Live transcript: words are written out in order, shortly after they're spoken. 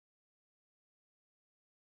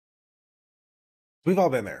We've all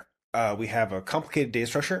been there. We have a complicated data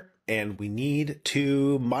structure and we need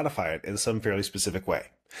to modify it in some fairly specific way.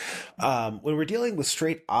 When we're dealing with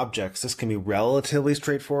straight objects, this can be relatively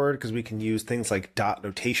straightforward because we can use things like dot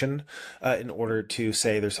notation in order to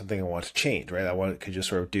say there's something I want to change, right? Could just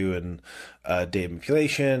sort of do an data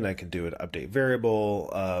manipulation. I can do an update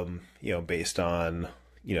variable, based on,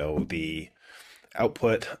 the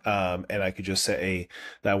output. And I could just say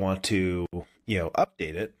that I want to,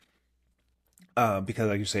 update it. Because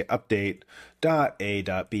I can say update dot a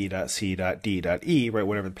dot b dot c dot d dot e, right,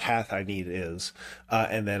 whatever the path I need is,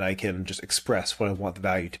 and then I can just express what I want the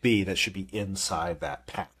value to be that should be inside that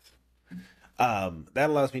path. That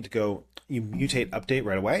allows me to go you mutate update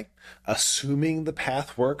right away, assuming the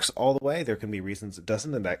path works all the way. There can be reasons it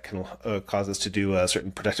doesn't, and that can cause us to do a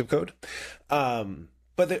certain protective code.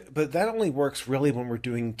 But that only works really when we're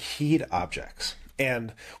doing keyed objects.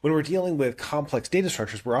 And when we're dealing with complex data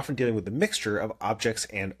structures, we're often dealing with a mixture of objects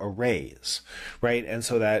and arrays, right? And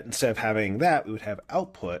so that instead of having that, we would have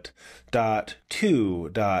output dot to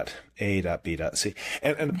dot a dot b dot c.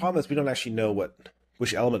 And the problem is we don't actually know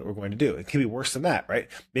which element we're going to do. It can be worse than that, right?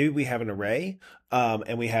 Maybe we have an array,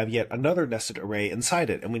 and we have yet another nested array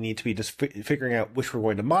inside it, and we need to be just figuring out which we're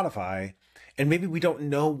going to modify. And maybe we don't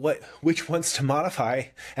know which ones to modify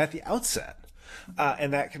at the outset.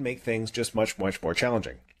 And that can make things just much, much more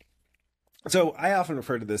challenging. So I often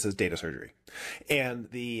refer to this as data surgery, and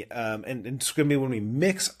and it's going to be when we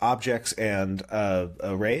mix objects and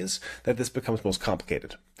arrays that this becomes most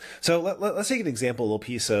complicated. So let's take an example, a little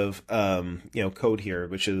piece of code here,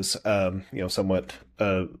 which is somewhat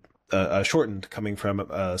shortened, coming from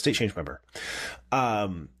a state change member,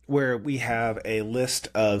 where we have a list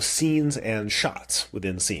of scenes and shots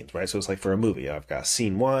within scenes, right? So it's like for a movie, I've got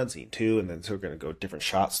scene 1, scene 2, and then so we're going to go different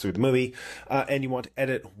shots through the movie, and you want to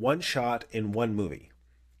edit one shot in one movie.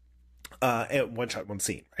 And one shot, one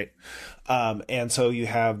scene, right? And so you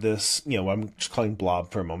have this, I'm just calling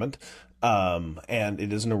blob for a moment, and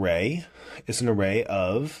it is an array. It's an array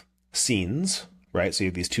of scenes, right? So you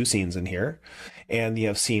have these two scenes in here, and you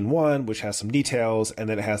have scene 1, which has some details, and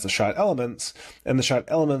then it has the shot elements, and the shot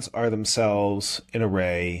elements are themselves an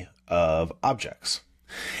array of objects.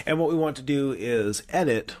 And what we want to do is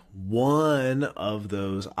edit one of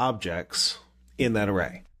those objects in that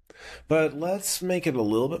array. But let's make it a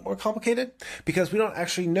little bit more complicated, because we don't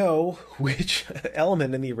actually know which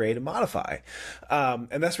element in the array to modify. And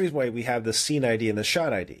that's the reason why we have the scene ID and the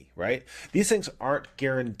shot ID, right? These things aren't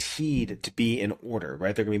guaranteed to be in order,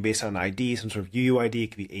 right? They're going to be based on an ID, some sort of UUID.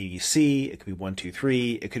 It could be ABC, it could be 1, 2,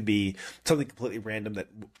 3. It could be something completely random that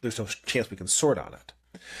there's no chance we can sort on it.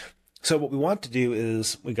 So what we want to do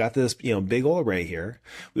is, we got this, big old array here.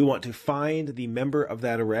 We want to find the member of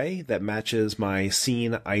that array that matches my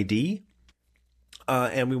scene ID.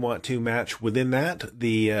 And we want to match within that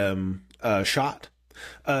the shot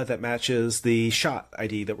that matches the shot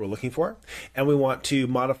ID that we're looking for. And we want to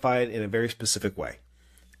modify it in a very specific way.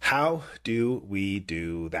 How do we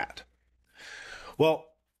do that? Well,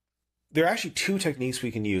 there are actually two techniques we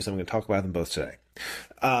can use. I'm going to talk about them both today.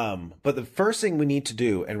 But the first thing we need to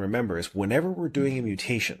do and remember is, whenever we're doing a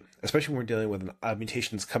mutation, especially when we're dealing with a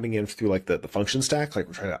mutation that's coming in through like the function stack, like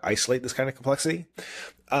we're trying to isolate this kind of complexity,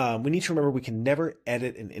 we need to remember we can never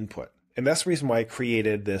edit an input. And that's the reason why I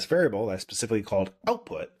created this variable that I specifically called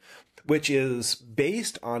output, which is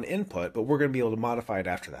based on input, but we're going to be able to modify it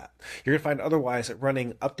after that. You're going to find otherwise that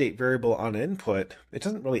running update variable on an input, it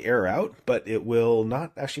doesn't really error out, but it will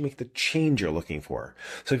not actually make the change you're looking for.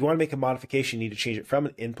 So if you want to make a modification, you need to change it from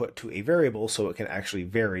an input to a variable so it can actually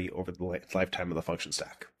vary over the lifetime of the function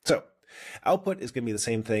stack. So output is going to be the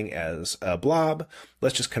same thing as blob.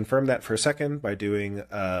 Let's just confirm that for a second by doing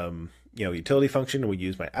utility function, and we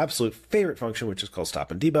use my absolute favorite function, which is called stop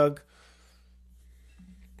and debug.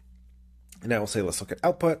 And now we'll say, let's look at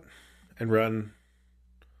output and run.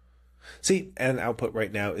 See, and output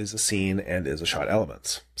right now is a scene and is a shot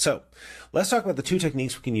elements. So let's talk about the two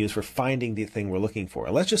techniques we can use for finding the thing we're looking for.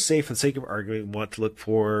 And let's just say, for the sake of argument, we want to look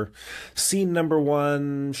for scene number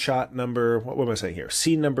 1, shot number, what am I saying here?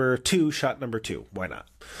 Scene number 2, shot number 2. Why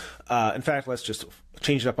not? In fact, let's just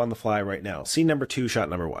change it up on the fly right now. Scene number 2, shot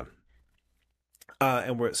number 1.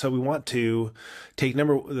 So we want to take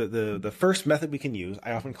the first method we can use,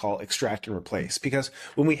 I often call extract and replace, because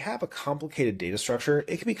when we have a complicated data structure,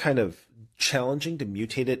 it can be kind of challenging to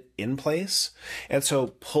mutate it in place. And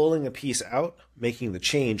so pulling a piece out, making the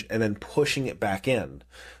change, and then pushing it back in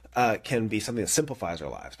can be something that simplifies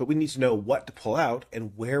our lives. But we need to know what to pull out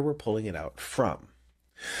and where we're pulling it out from.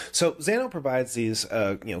 So Xano provides these,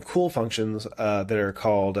 cool functions that are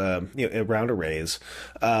called, around arrays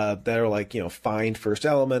that are like, find first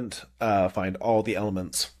element, find all the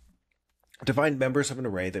elements, to find members of an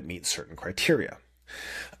array that meet certain criteria.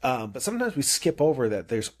 But sometimes we skip over that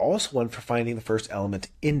there's also one for finding the first element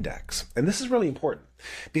index. And this is really important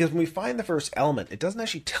because when we find the first element, it doesn't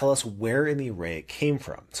actually tell us where in the array it came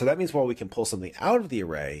from. So that means while we can pull something out of the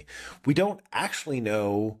array, we don't actually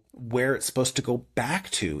know where it's supposed to go back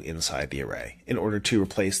to inside the array in order to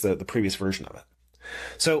replace the previous version of it.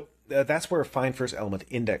 So that's where find first element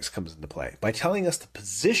index comes into play. By telling us the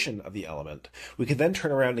position of the element, we can then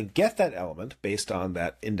turn around and get that element based on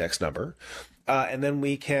that index number. And then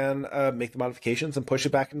we can make the modifications and push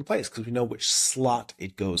it back into place because we know which slot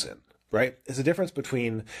it goes in, right? There's a difference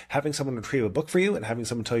between having someone retrieve a book for you and having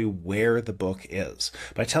someone tell you where the book is.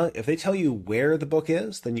 If they tell you where the book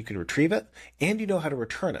is, then you can retrieve it and you know how to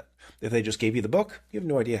return it. If they just gave you the book, you have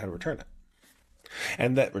no idea how to return it.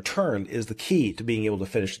 And that return is the key to being able to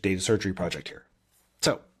finish the data surgery project here.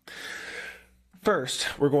 So first,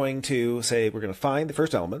 we're going to say we're going to find the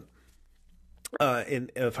first element,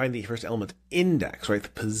 find the first element index, right? The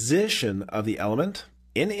position of the element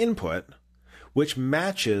in input, which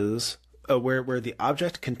matches where the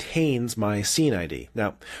object contains my scene ID.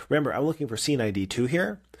 Now, remember, I'm looking for scene ID 2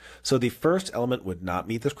 here. So the first element would not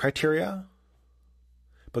meet this criteria,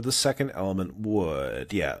 but the second element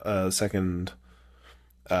would. So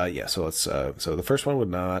the first one would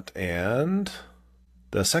not, and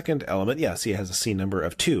the second element, see, it has a scene number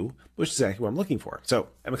of 2, which is exactly what I'm looking for. So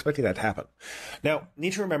I'm expecting that to happen. Now,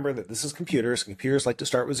 need to remember that this is computers. Computers like to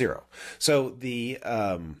start with 0. So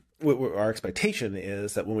our expectation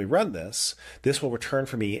is that when we run this will return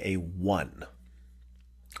for me a 1.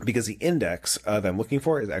 Because the index that I'm looking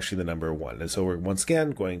for is actually the number 1. And so we're once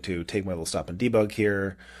again going to take my little stop and debug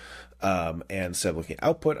here. And instead of looking at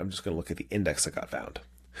output, I'm just going to look at the index that got found.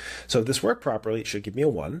 So if this worked properly, it should give me a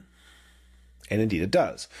 1. And indeed it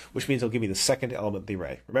does, which means it'll give me the second element of the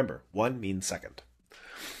array. Remember, 1 means second.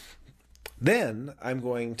 Then I'm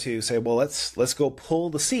going to say, well, let's go pull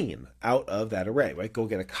the scene out of that array, right? Go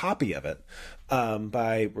get a copy of it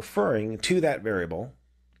by referring to that variable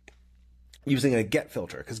using a get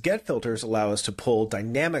filter, because get filters allow us to pull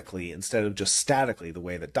dynamically instead of just statically the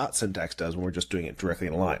way that dot syntax does when we're just doing it directly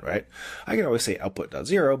in a line, right? I can always say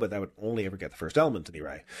output.0, but that would only ever get the first element in the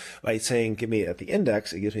array. By saying give me at the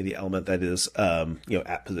index, it gives me the element that is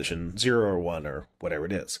at position 0 or 1 or whatever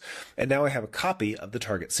it is. And now I have a copy of the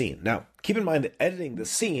target scene. Now, keep in mind that editing the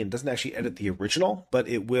scene doesn't actually edit the original, but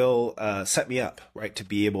it will set me up, right, to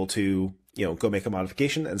be able to go make a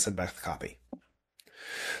modification and send back the copy.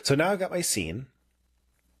 So now I've got my scene.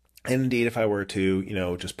 And indeed, if I were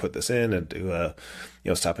to, just put this in and do a,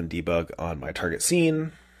 stop and debug on my target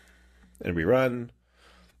scene and rerun.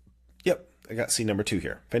 Yep, I got scene number 2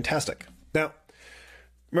 here. Fantastic. Now,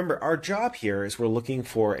 remember, our job here is we're looking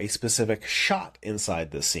for a specific shot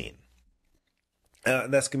inside this scene.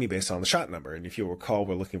 That's going to be based on the shot number. And if you recall,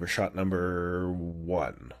 we're looking for shot number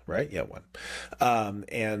 1, right? Yeah,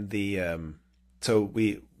 1. So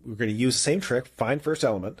we're going to use the same trick, find first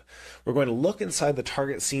element. We're going to look inside the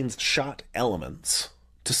target scene's shot elements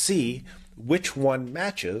to see which one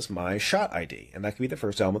matches my shot ID. And that could be the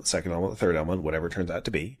first element, the second element, the third element, whatever it turns out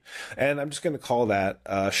to be. And I'm just going to call that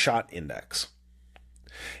shot index.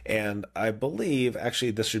 And I believe, actually,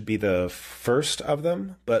 this should be the first of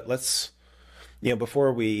them. But let's,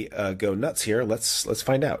 before we go nuts here, let's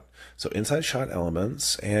find out. So inside shot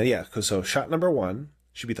elements, and so shot number 1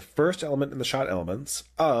 should be the first element in the shot elements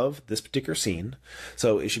of this particular scene.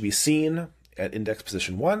 So it should be seen at index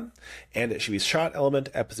position 1, and it should be shot element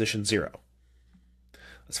at position 0.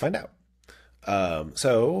 Let's find out. We're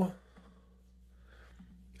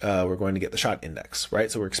going to get the shot index,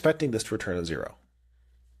 right? So we're expecting this to return a 0.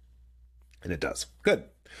 And it does. Good.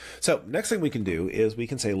 So next thing we can do is we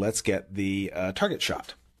can say, let's get the target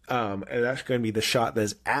shot. And that's going to be the shot that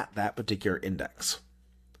is at that particular index.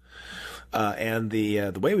 And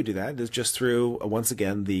the way we do that is just through, once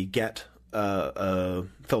again, the get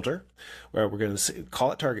filter, where we're going to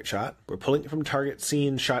call it target shot. We're pulling it from target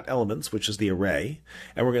scene shot elements, which is the array.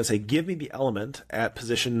 And we're going to say, give me the element at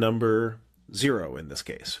position number 0 in this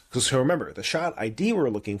case. So remember, the shot ID we're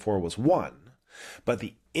looking for was 1, but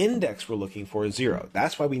the index we're looking for is 0.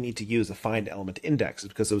 That's why we need to use the find element index,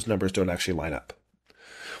 because those numbers don't actually line up.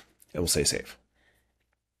 And we'll say save.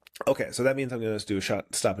 Okay, so that means I'm going to do a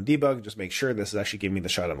stop and debug, just make sure this is actually giving me the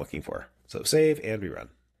shot I'm looking for. So save and rerun.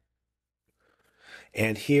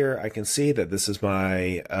 And here I can see that this is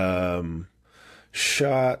my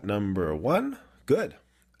shot number 1. Good.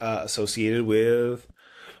 Associated with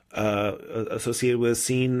associated with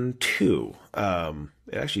scene 2.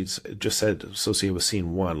 It actually just said associated with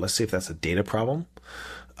scene 1. Let's see if that's a data problem.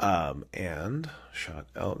 And shot,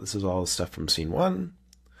 this is all the stuff from scene 1.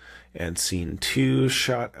 And scene 2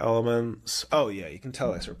 shot elements. Oh yeah, you can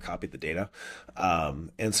tell I sort of copied the data.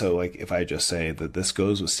 And so like if I just say that this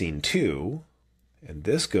goes with scene 2, and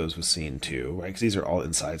this goes with scene 2, right? Because these are all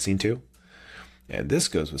inside scene 2. And this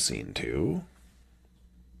goes with scene 2.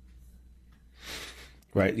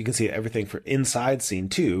 Right? You can see everything for inside scene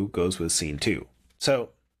 2 goes with scene 2. So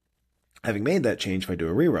having made that change, if I do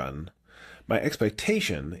a rerun, my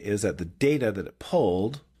expectation is that the data that it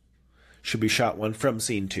pulled should be shot 1 from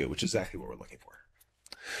scene 2, which is exactly what we're looking for.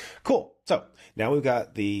 Cool. So now we've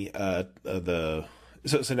got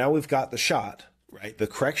so now we've got the shot, right? The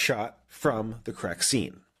correct shot from the correct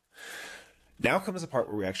scene. Now comes the part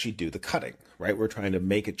where we actually do the cutting, right? We're trying to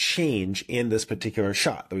make a change in this particular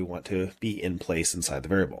shot that we want to be in place inside the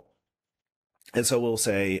variable. And so we'll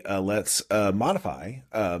say, let's modify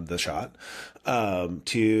the shot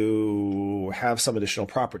to have some additional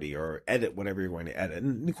property or edit whatever you're going to edit.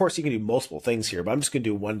 And of course, you can do multiple things here, but I'm just going to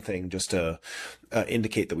do one thing just to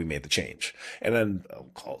indicate that we made the change. And then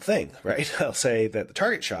I'll call it thing, right? I'll say that the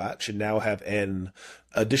target shot should now have an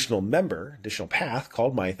additional path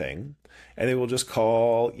called my thing. And they will just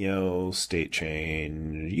call, state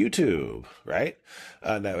change YouTube, right?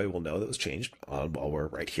 And that way we'll know that it was changed while we're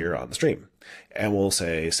right here on the stream. And we'll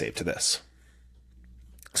say save to this.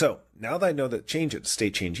 So now that I know that change it to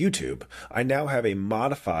state change YouTube, I now have a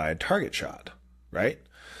modified target shot, right?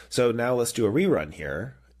 So now let's do a rerun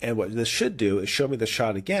here. And what this should do is show me the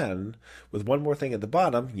shot again with one more thing at the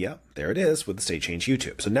bottom. Yep, there it is with the state change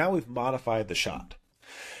YouTube. So now we've modified the shot.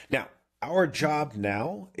 Now, our job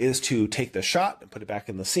now is to take the shot and put it back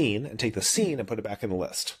in the scene, and take the scene and put it back in the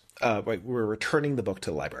list. Right, we're returning the book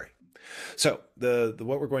to the library. So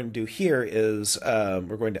what we're going to do here is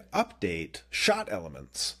we're going to update shot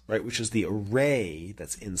elements, right, which is the array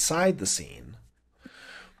that's inside the scene.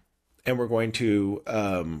 And we're going to,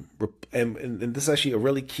 and this is actually a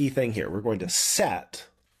really key thing here. We're going to set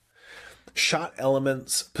shot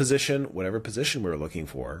elements position, whatever position we're looking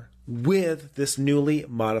for, with this newly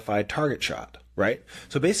modified target shot, right?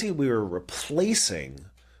 So basically we were replacing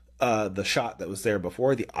the shot that was there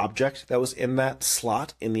before, the object that was in that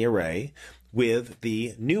slot in the array, with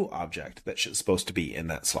the new object that's supposed to be in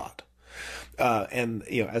that slot. And,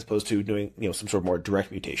 as opposed to doing, some sort of more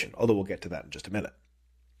direct mutation, although we'll get to that in just a minute.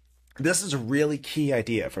 This is a really key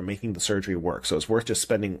idea for making the surgery work, so it's worth just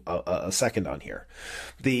spending a second on here.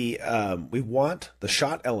 We want the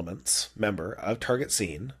shot elements member of target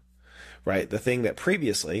scene, right? The thing that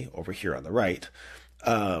previously, over here on the right,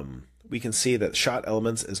 we can see that shot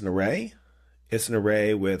elements is an array. It's an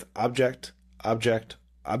array with object, object,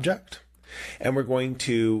 object. And we're going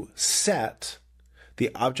to set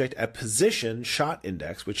the object at position shot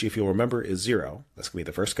index, which if you'll remember is 0. That's going to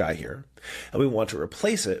be the first guy here. And we want to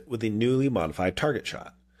replace it with the newly modified target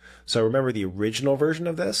shot. So remember the original version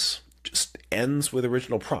of this just ends with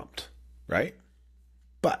original prompt, right?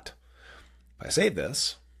 But if I save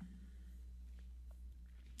this,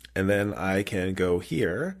 and then I can go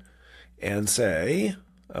here and say,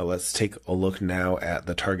 let's take a look now at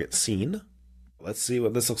the target scene. Let's see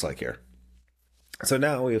what this looks like here. So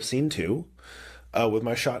now we have scene 2 with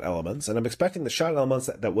my shot elements, and I'm expecting the shot elements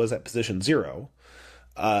that was at position 0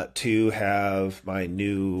 to have my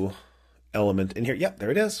new element in here. Yep,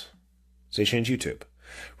 there it is. Say change YouTube.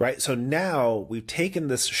 Right, so now we've taken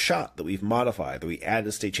this shot that we've modified, that we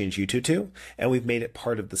added state change YouTube to, and we've made it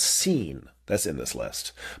part of the scene that's in this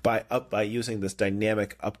list by using this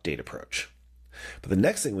dynamic update approach. But the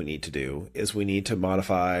next thing we need to do is we need to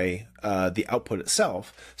modify the output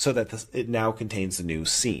itself so that it now contains the new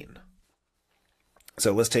scene.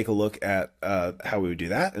 So let's take a look at how we would do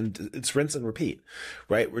that, and it's rinse and repeat,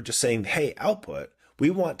 right? We're just saying, hey, output, we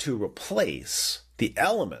want to replace the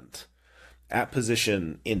element at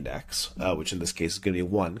position index, which in this case is going to be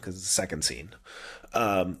 1 because it's the second scene,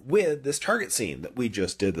 with this target scene that we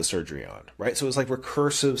just did the surgery on, right? So it's like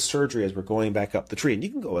recursive surgery as we're going back up the tree. And you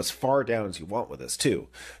can go as far down as you want with this too,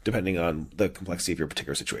 depending on the complexity of your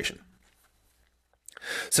particular situation.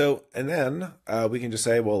 So, and then we can just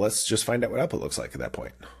say, well, let's just find out what output looks like at that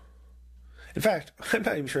point. In fact, I'm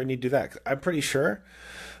not even sure I need to do that. I'm pretty sure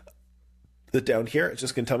that down here, it's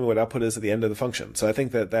just going to tell me what output is at the end of the function. So I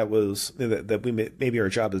think that maybe our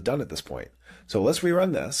job is done at this point. So let's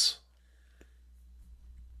rerun this.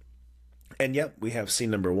 And yep, we have scene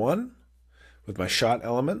number 1 with my shot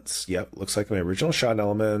elements. Yep, looks like my original shot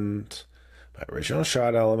element, my original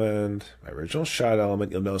shot element, my original shot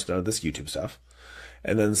element. You'll notice none of this YouTube stuff.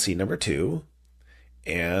 And then scene number 2.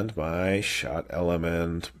 and my shot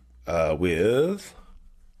element with,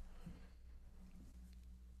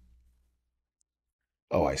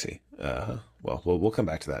 oh, I see. Well, we'll come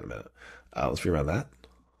back to that in a minute. Let's rerun that.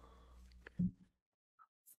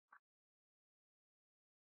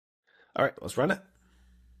 All right, let's run it.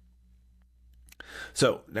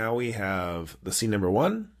 So now we have the scene number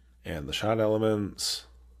one and the shot elements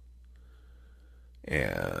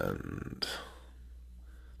and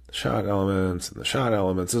the shot elements and the shot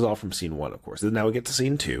elements. This is all from scene one, of course. And now we get to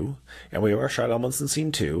scene two, and we have our shot elements in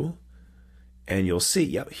scene two. And you'll see,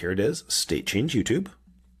 yep, here it is. State change YouTube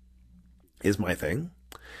is my thing.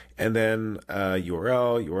 And then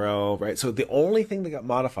URL, right? So the only thing that got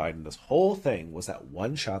modified in this whole thing was that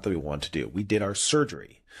one shot that we want to do. We did our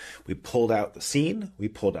surgery. We pulled out the scene. We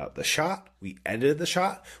pulled out the shot. We edited the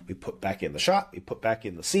shot. We put back in the shot. We put back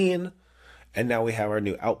in the scene. And now we have our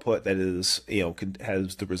new output that is,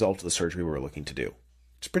 has the result of the surgery we were looking to do.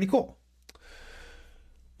 It's pretty cool.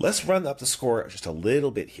 Let's run up the score just a little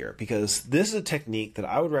bit here, because this is a technique that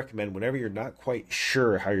I would recommend whenever you're not quite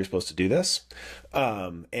sure how you're supposed to do this.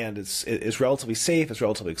 And it's relatively safe, it's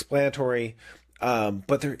relatively explanatory.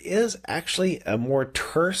 But there is actually a more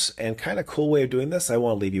terse and kind of cool way of doing this I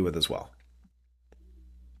want to leave you with as well.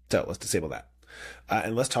 So let's disable that.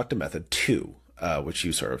 And let's talk to method 2, which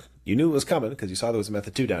you knew it was coming because you saw there was a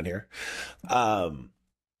method 2 down here.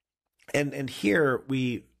 And here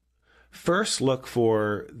we first look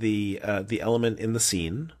for the element in the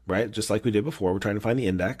scene, right? Just like we did before, we're trying to find the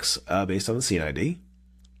index based on the scene ID.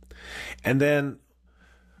 And then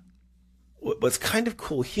what's kind of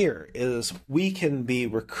cool here is we can be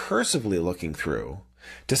recursively looking through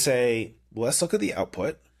to say, well, let's look at the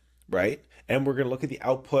output, right? And we're going to look at the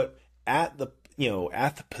output at the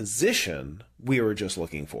position we were just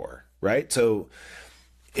looking for, right? So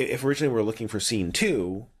if originally we're looking for scene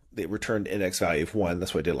 2, they returned index value of 1.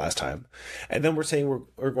 That's what I did last time. And then we're saying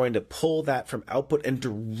we're going to pull that from output and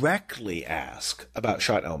directly ask about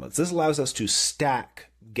shot elements. This allows us to stack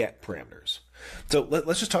get parameters. So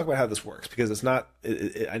let's just talk about how this works, because it's not,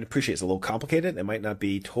 I appreciate it's a little complicated. It might not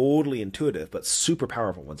be totally intuitive, but super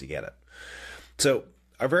powerful once you get it. So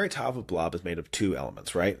our very top of blob is made of 2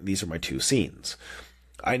 elements, right? These are my 2 scenes.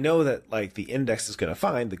 I know that like the index is going to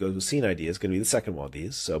find that goes with scene ID is going to be the second one of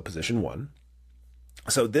these. So position 1.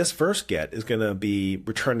 So this first get is going to be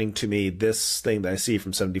returning to me this thing that I see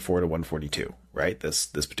from 74 to 142, right? This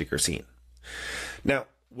particular scene. Now,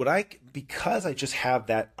 because I just have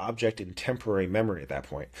that object in temporary memory at that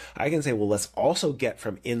point, I can say, well, let's also get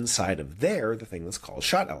from inside of there the thing that's called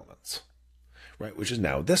shot elements, right? Which is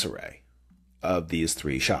now this array of these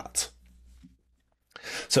 3 shots.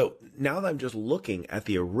 So now that I'm just looking at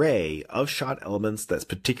the array of shot elements that's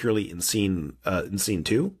particularly in scene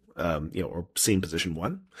 2, or scene position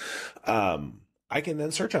 1, I can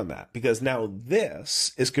then search on that, because now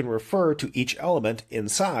this is going to refer to each element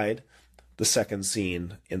inside the second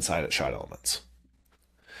scene inside of shot elements.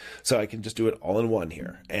 So I can just do it all in one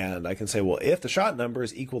here. And I can say, well, if the shot number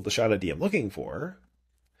is equal to the shot ID I'm looking for,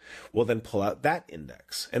 we'll then pull out that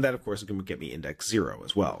index. And that, of course, is going to get me index 0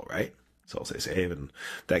 as well, right? So I'll say save, and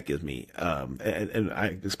that gives me, and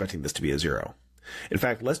I'm expecting this to be a 0. In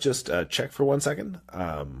fact, let's just check for 1 second,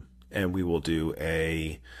 and we will do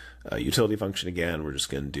a utility function again. We're just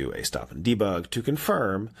going to do a stop and debug to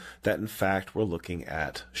confirm that, in fact, we're looking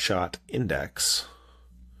at shot index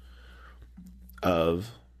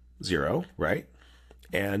of 0, right?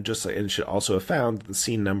 And it should also have found that the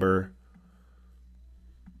scene number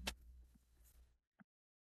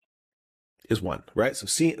is 1, right? So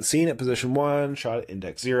scene at position 1, shot at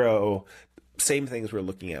index 0, same things we were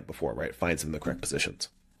looking at before, right? Finds them in the correct positions.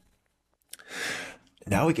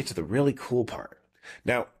 Now we get to the really cool part.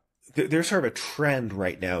 Now, there's sort of a trend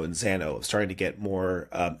right now in Xano of starting to get more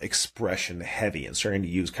expression heavy and starting to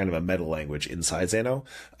use kind of a meta language inside Xano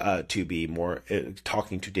to be more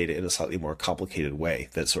talking to data in a slightly more complicated way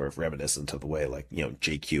that's sort of reminiscent of the way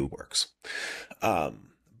JQ works.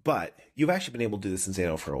 But you've actually been able to do this in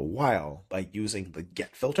Xano for a while by using the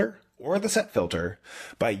get filter or the set filter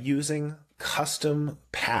by using custom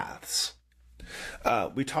paths.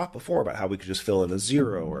 We talked before about how we could just fill in a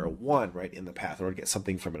 0 or a 1 right in the path in order to get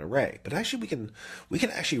something from an array. But actually we can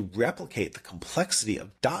actually replicate the complexity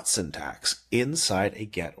of dot syntax inside a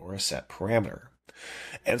get or a set parameter.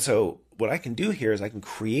 And so what I can do here is I can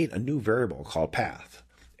create a new variable called path.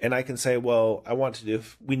 And I can say, well,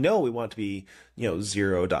 we know we want to be,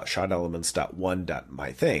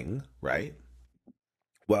 0.shotelements.1.mything, right?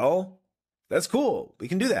 Well, that's cool. We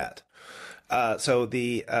can do that. So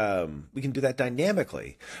we can do that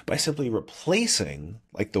dynamically by simply replacing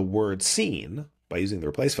like the word scene by using the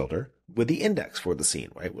replace filter with the index for the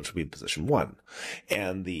scene, right? Which would be position 1,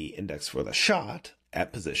 and the index for the shot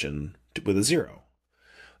at position with a 0.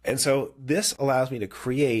 And so this allows me to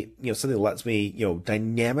create, something that lets me,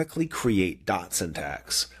 dynamically create dot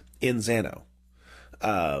syntax in Xano,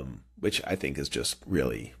 which I think is just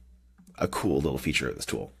really a cool little feature of this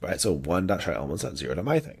tool, right? So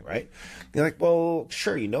 1.shotElements.0.mything, right? You're like, well,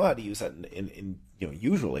 sure, you know how to use that in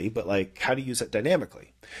usually, but like, how do you use it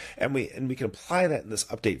dynamically? And we can apply that in this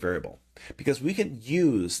update variable, because we can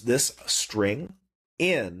use this string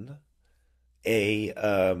in a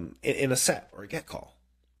set or a get call.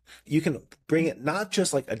 You can bring it not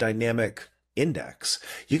just like a dynamic index,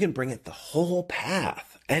 you can bring it the whole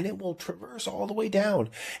path, and it will traverse all the way down,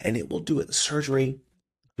 and it will do its surgery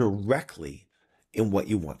directly in what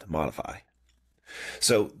you want to modify.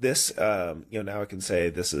 So this, now I can say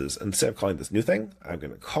this is, instead of calling this new thing, I'm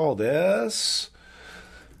going to call this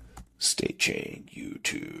state chain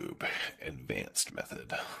YouTube advanced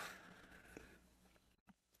method.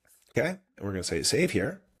 Okay, and we're going to say save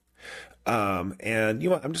here. And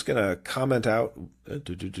I'm just going to comment out,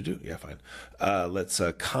 yeah, fine. Let's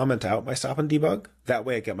comment out my stop and debug. That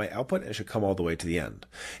way I get my output and it should come all the way to the end.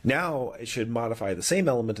 Now it should modify the same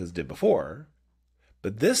element as it did before,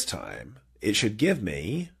 but this time it should give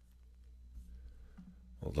me,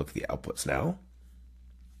 we'll look at the outputs now.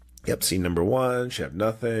 Yep, scene number 1 should have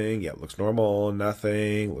nothing. Yep, looks normal,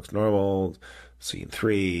 nothing, looks normal. Scene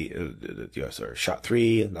 3, shot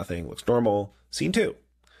 3, nothing, looks normal. Scene 2.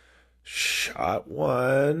 Shot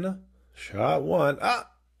 1,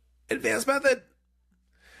 advanced method.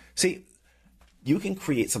 See, you can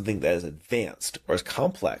create something that is advanced or as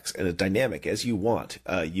complex and as dynamic as you want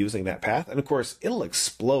using that path. And of course, it'll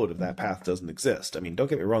explode if that path doesn't exist. I mean, don't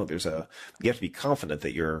get me wrong. You have to be confident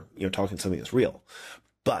that you're talking something that's real,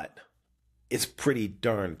 but it's pretty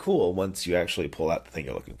darn cool once you actually pull out the thing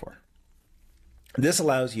you're looking for. This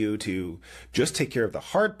allows you to just take care of the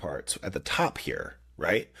hard parts at the top here,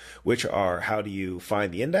 right? Which are, how do you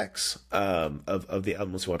find the index of the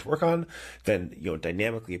elements you want to work on, then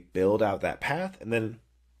dynamically build out that path, and then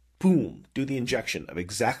boom, do the injection of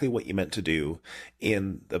exactly what you meant to do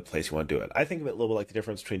in the place you want to do it. I think of it a little bit like the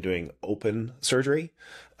difference between doing open surgery,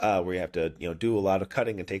 where you have to do a lot of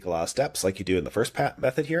cutting and take a lot of steps, like you do in the first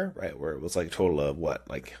method here, right? Where it was like a total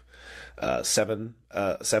of seven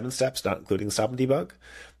steps, not including stop and debug.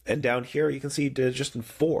 And down here, you can see you did just in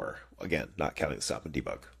 4, again, not counting the stop and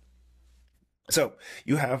debug. So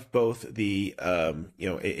you have both the, a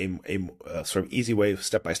sort of easy way,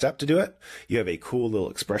 step by step to do it. You have a cool little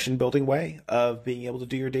expression building way of being able to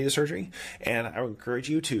do your data surgery. And I would encourage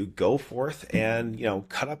you to go forth and,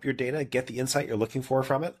 cut up your data, get the insight you're looking for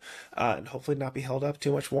from it, and hopefully not be held up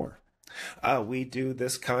too much more. We do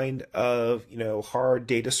this kind of, hard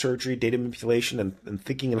data surgery, data manipulation, and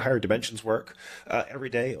thinking in higher dimensions work every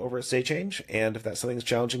day over at State Change. And if that's something that's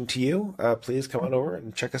challenging to you, please come on over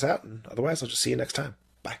and check us out. And otherwise, I'll just see you next time.